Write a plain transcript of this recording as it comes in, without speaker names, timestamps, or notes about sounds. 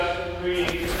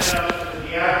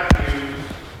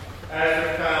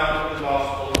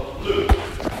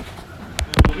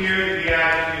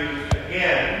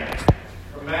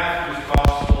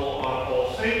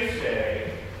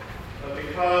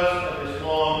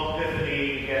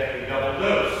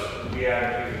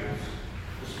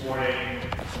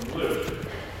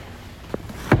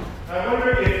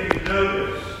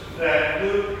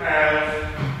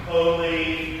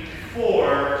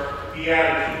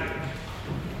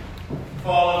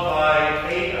followed by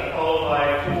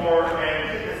 4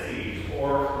 antitheses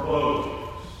or woes.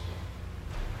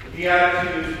 The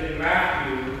Beatitudes in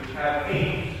Matthew have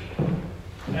 8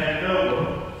 and no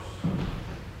woes.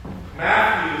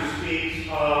 Matthew speaks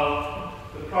of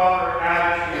the proper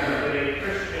attitude that a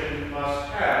Christian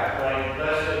must have, like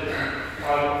blessed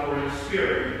are the poor in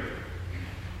spirit.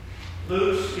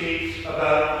 Luke speaks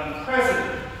about the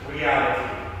present reality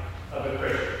of the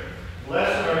Christian.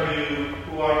 Blessed are you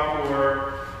who are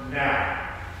poor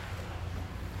now.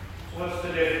 So what's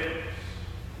the difference?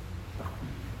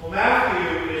 Well,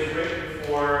 Matthew is written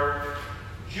for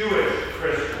Jewish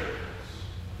Christians.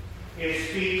 It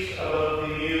speaks about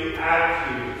the new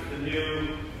attitudes, the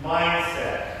new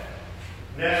mindset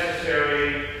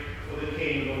necessary for the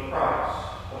kingdom of Christ.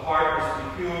 The heart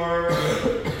must be pure,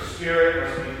 the spirit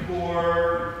must be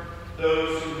poor.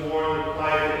 Those who mourn the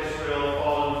plight of Israel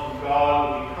fallen from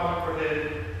God will be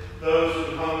comforted. Those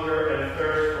who hunger and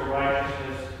thirst for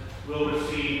righteousness will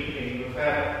receive the kingdom of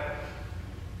heaven.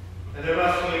 And there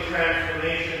must be a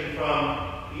transformation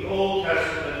from the Old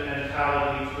Testament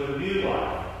mentality to a new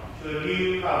life, to a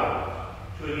new covenant,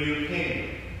 to a new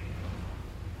kingdom.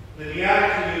 The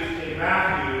Beatitudes in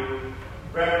Matthew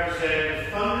represent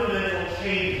the fundamental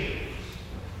changes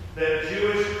that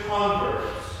Jewish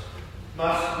converts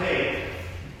must make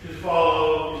to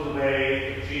follow the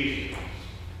way of Jesus.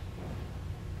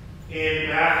 In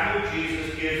Matthew,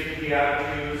 Jesus gives the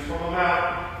Beatitudes from a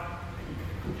mountain,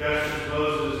 just as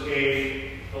Moses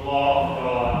gave the law of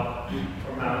God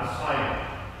from Mount Sinai.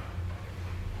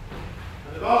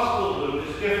 And the Gospel of Luke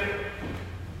is different.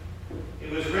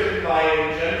 It was written by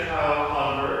a Gentile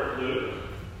convert, Luke,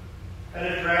 and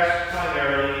addressed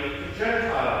primarily to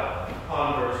Gentile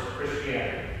converts to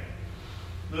Christianity.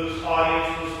 Luke's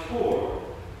audience was poor.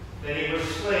 Many were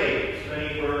slaves.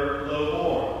 Many were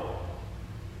low-born.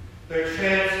 Their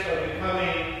choice of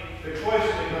becoming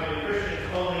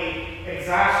Christians only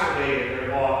exacerbated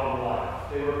their walk in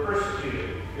life. They were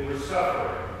persecuted. They were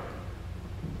suffering.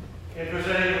 In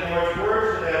presenting the Lord's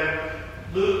word to them,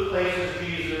 Luke places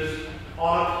Jesus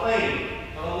on a plane,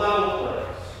 on a level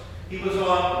place. He was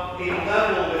on a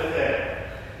level with them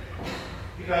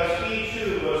because he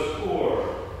too was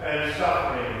poor and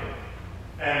suffering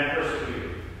and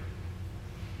persecuted.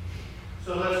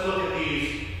 So let's look at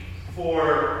these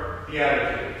 4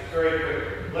 Beatitudes very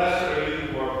quickly. Blessed are you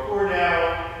who are poor now,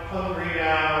 hungry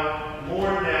now,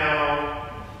 mourn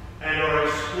now, and are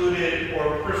excluded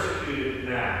or persecuted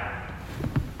now.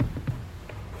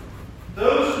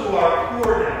 Those who are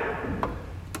poor now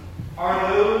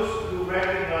are those who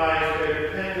recognize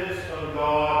their dependence on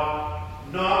God,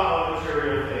 not on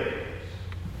material things.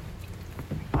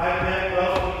 I've met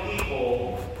wealthy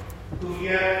people who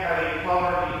yet have a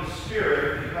poverty of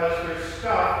spirit because their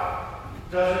stuff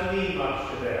doesn't mean much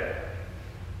to them.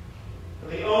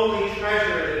 And the only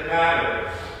treasure that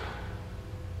matters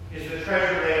is the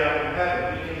treasure laid up in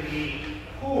heaven. We can be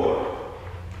poor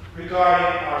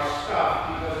regarding our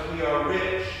stuff because we are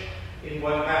rich in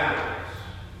what matters.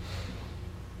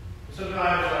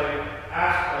 Sometimes I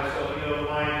ask myself, if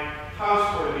my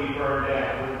house were to be burned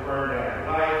down, would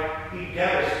I be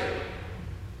devastated?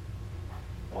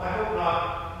 Well, I hope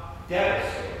not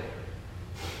devastated.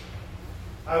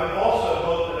 I would also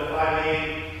hope that if I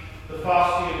made the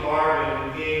Faustian bargain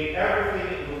and gave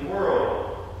everything in the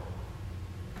world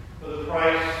for the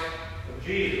price of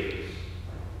Jesus,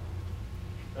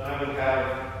 then I would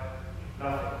have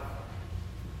nothing.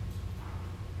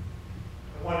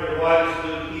 I wonder, why does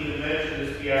Luke even mention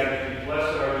this beatitude?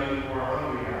 Blessed are you who are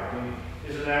hungry now.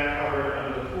 Isn't that covered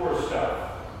under the poor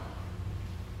stuff?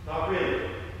 Not really.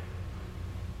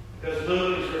 Because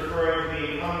Luke is referring to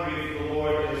being hungry for the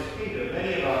Lord and his kingdom.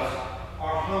 Many of us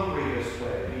are hungry this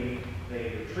way. We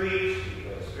make retreats,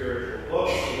 we read spiritual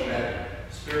books, we've had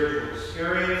spiritual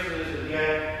experiences, and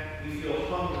yet we feel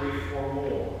hungry for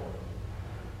more.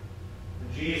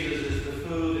 And Jesus is the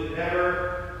food that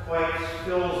never quite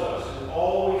fills us and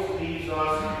always leaves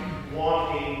us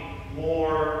wanting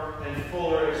more and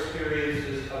fuller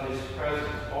experiences of his presence,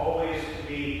 always to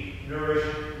be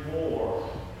nourished more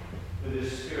with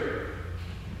his Spirit.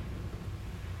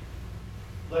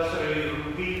 Blessed are you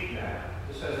who weep now.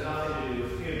 This has nothing to do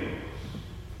with funerals.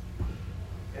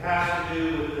 It has to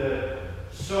do with the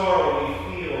sorrow we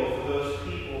feel for those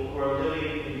people who are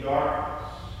living in darkness,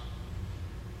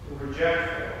 who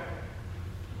reject God,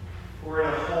 who are in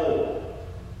a hole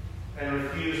and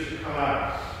refuse to come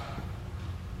out.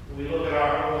 We look at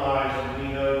our own lives and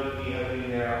we know that we have been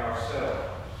there ourselves.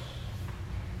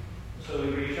 So we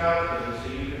reach out to them and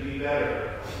say, you can be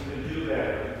better, you can do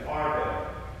better, you are better.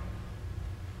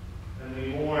 And we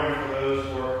mourn for those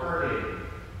who are hurting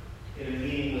in a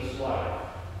meaningless life.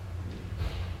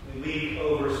 We weep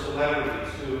over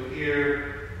celebrities who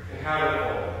appear to have it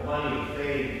all: money,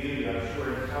 fame, beauty, I'm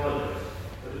sure intelligence,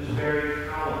 but whose very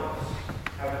talents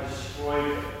have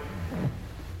destroyed them.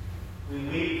 We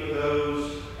weep for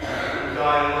those who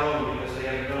die alone because they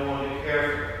have no one to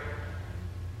care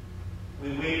for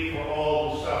them. We weep for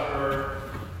all who suffer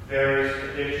various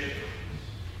addictions.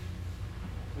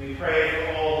 We pray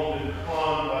for all who have been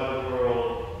conned by the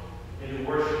world into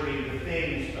worshiping the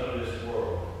things of this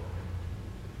world.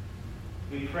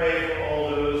 We pray for all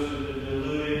those who have been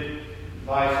deluded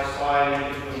by society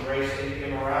into embracing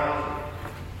immorality.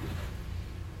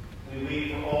 We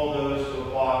weep for all those who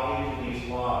have bought into these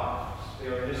lies. They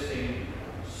are missing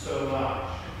so much,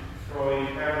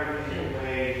 throwing everything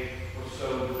away for so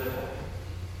little.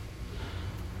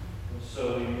 And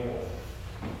so we mourn.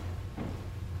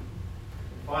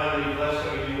 Finally, blessed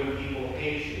are you when people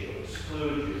hate you,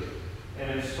 exclude you,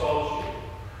 and insult you,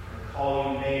 and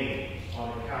call you names on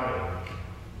account of you.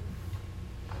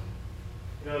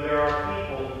 You know, there are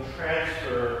people who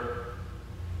transfer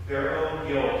their own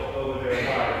guilt over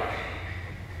their life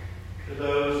to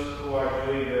those who are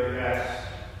doing their best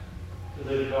to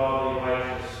live godly,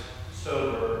 righteous,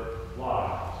 sober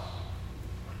lives.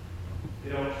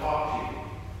 They don't talk to you.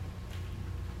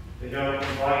 They don't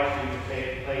invite you to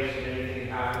take place in anything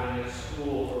happening at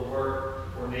school or work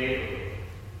or neighborhood.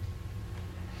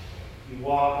 You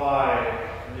walk by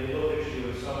and they look at you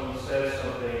and someone says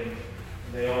something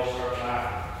and they all start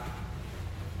laughing.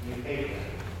 And you hate them.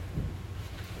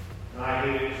 And I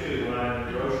hate it too when I'm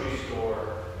in the grocery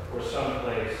store or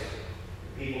someplace.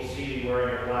 People see me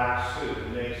wearing a black suit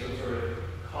and make some sort of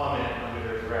comment under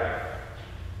their breath.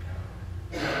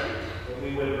 But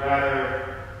we would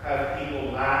rather have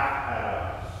people laugh at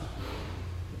us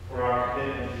for our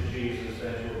commitment to Jesus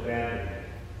than to abandon him.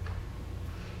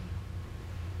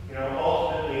 You know,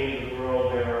 ultimately in the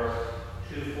world there are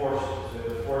two forces. There are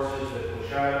the forces that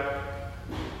push out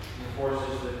and the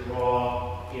forces that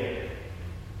draw in.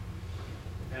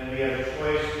 And we have a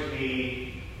choice to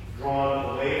be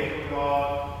drawn away from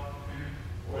God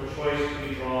or a choice to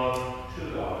be drawn to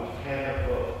God. We can't have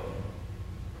both.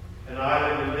 And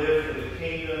either we live for the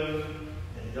kingdom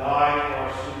and die for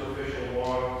our superficial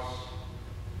wants,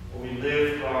 or we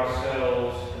live for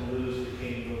ourselves and lose the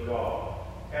kingdom of God.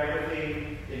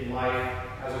 Everything in life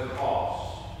has a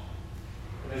cost.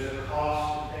 And there's a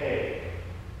cost to pay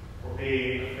for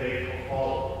being a faithful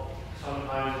follower.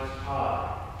 Sometimes it's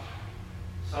time.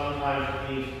 Sometimes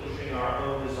it means pushing our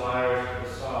own desires to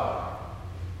the side,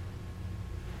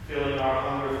 filling our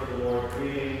hunger for the Lord,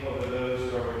 grieving over those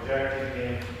who are rejecting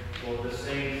him, while at the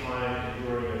same time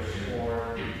enduring their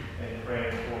scorn and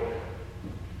praying for them.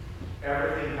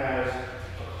 Everything has